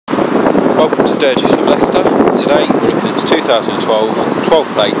Welcome to Sturgess of Leicester. Today we're looking at 2012 12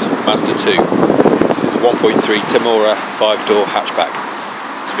 plate Mazda 2. This is a 1.3 Tamura 5-door hatchback.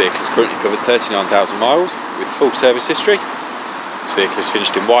 This vehicle has currently covered 39,000 miles with full service history. This vehicle is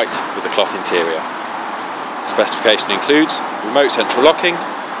finished in white with a cloth interior. The specification includes remote central locking,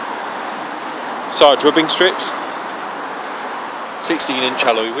 side rubbing strips, 16-inch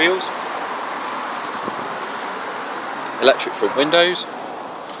alloy wheels, electric front windows.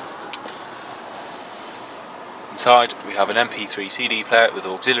 Inside we have an MP3 CD player with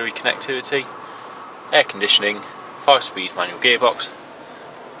auxiliary connectivity, air conditioning, 5-speed manual gearbox,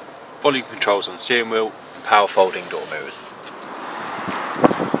 volume controls on the steering wheel and power folding door mirrors.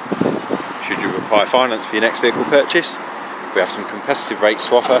 Should you require finance for your next vehicle purchase, we have some competitive rates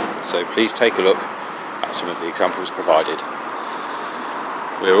to offer, so please take a look at some of the examples provided.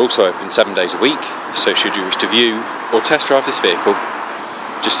 We are also open 7 days a week, so should you wish to view or test drive this vehicle,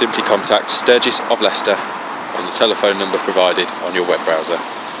 just simply contact Sturgess of Leicester on the telephone number provided on your web browser.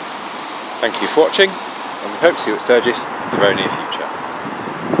 Thank you for watching, and we hope to see you at Sturgess in the very near future.